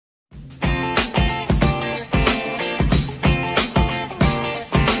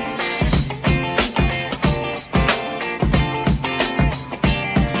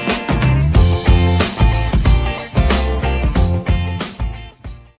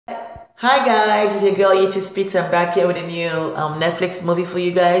Hi guys, it's your girl Yeti Speaks. I'm back here with a new Netflix movie for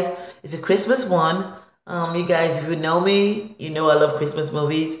you guys. It's a Christmas one. You guys, if you know me, you know I love Christmas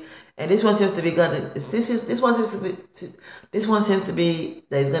movies, and this one seems to be gonna. This one seems to be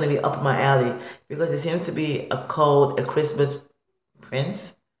that it's gonna be up my alley because it seems to be called a Christmas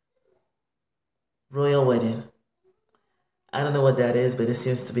Prince Royal Wedding. I don't know what that is, but it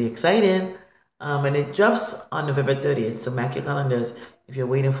seems to be exciting. And it drops on November 30th, so mark your calendars if you're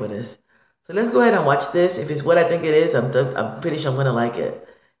waiting for this. So let's go ahead and watch this. If it's what I think it is, I'm pretty sure I'm gonna like it.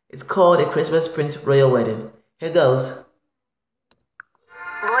 It's called A Christmas Prince Royal Wedding. Here goes.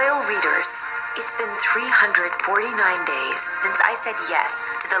 Loyal readers, it's been 349 days since I said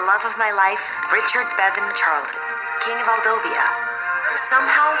yes to the love of my life, Richard Bevan Charlton, King of Aldovia.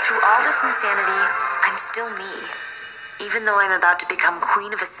 Somehow, through all this insanity, I'm still me, even though I'm about to become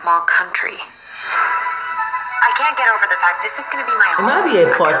queen of a small country. I can't get over the fact this is going to be my home. It might be a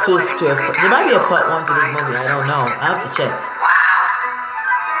part two to it. There might be a part one to this movie. I don't know. I have to check. Wow.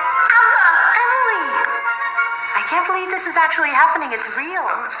 Emily! I can't believe this is actually happening. It's real.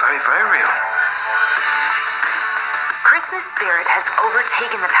 Oh, it's very, very real. Christmas spirit has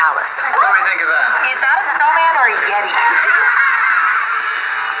overtaken the palace. What do we think of that? Is that a snowman or a yeti?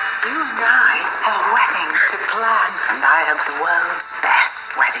 You and I have a wedding to plan, and I have the world's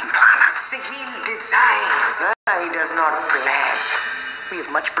best wedding planner. See, he designs, he does not plan. We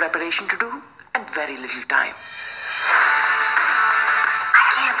have much preparation to do and very little time. I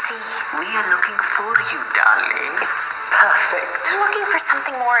can't see. We are looking for you, darling. It's perfect. I'm looking for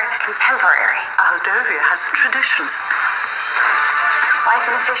something more contemporary. Aldovia has traditions. Life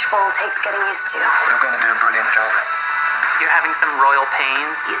in a fishbowl takes getting used to. You're going to do a brilliant job. You're having some royal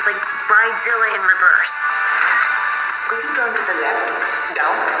pains. It's like Bridezilla in reverse. Could you turn to the left,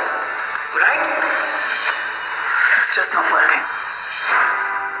 down, right? It's just not working.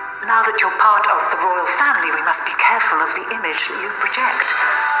 Now that you're part of the royal family, we must be careful of the image that you project.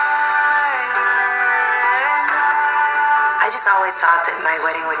 I just always thought that my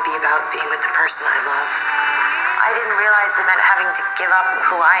wedding would be about being with the person I love. I didn't realize it meant having to give up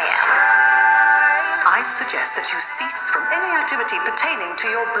who I am. I suggest that you cease from any activity pertaining to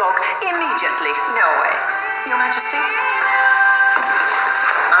your blog immediately. No way. Your Majesty?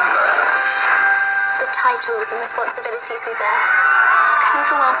 Amber. The titles and responsibilities we bear can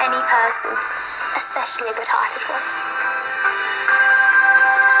overwhelm any person, especially a good-hearted one.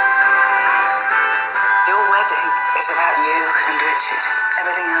 Your wedding is about you and Richard.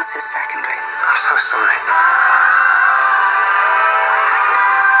 Everything else is secondary. I'm so sorry.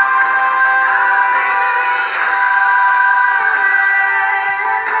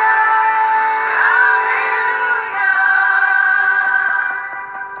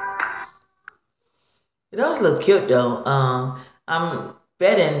 It does look cute though. I'm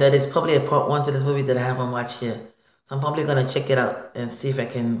betting that it's probably a part one to this movie that I haven't watched yet. So I'm probably gonna check it out and see if I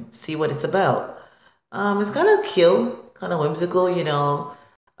can see what it's about. It's kind of cute, kind of whimsical, you know.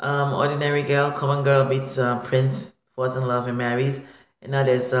 Ordinary girl, common girl meets prince, falls in love and marries. And now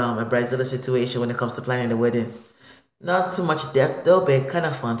there's a Bridezilla situation when it comes to planning the wedding. Not too much depth though, but kind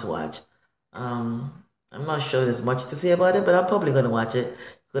of fun to watch. I'm not sure there's much to say about it, but I'm probably gonna watch it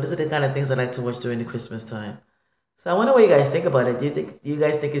because these are the kind of things I like to watch during the Christmas time. So I wonder what you guys think about it. Do you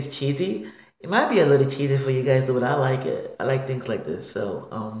guys think it's cheesy? It might be a little cheesy for you guys, though, but I like it. I like things like this. So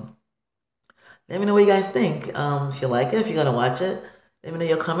let me know what you guys think. If you like it, if you're gonna watch it, let me know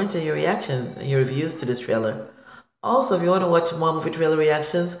your comments and your reactions and your reviews to this trailer. Also, if you want to watch more movie trailer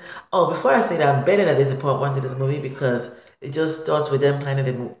reactions, before I say that, I'm betting that there's a part one to this movie because it just starts with them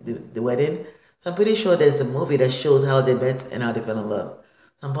planning the wedding. So I'm pretty sure there's a movie that shows how they met and how they fell in love.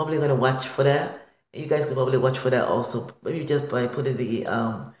 So I'm probably gonna watch for that. You guys can probably watch for that also. Maybe just by putting the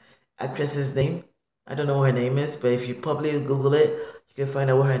actress's name. I don't know what her name is, but if you probably Google it, you can find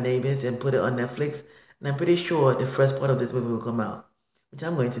out what her name is and put it on Netflix. And I'm pretty sure the first part of this movie will come out, which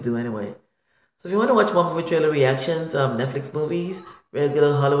I'm going to do anyway. So if you want to watch more movie trailer reactions, Netflix movies,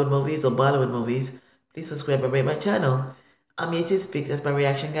 regular Hollywood movies, or Bollywood movies, please subscribe and rate my channel. I'm Yeti Speaks. That's my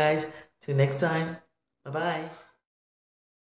reaction, guys. Till next time. Bye-bye.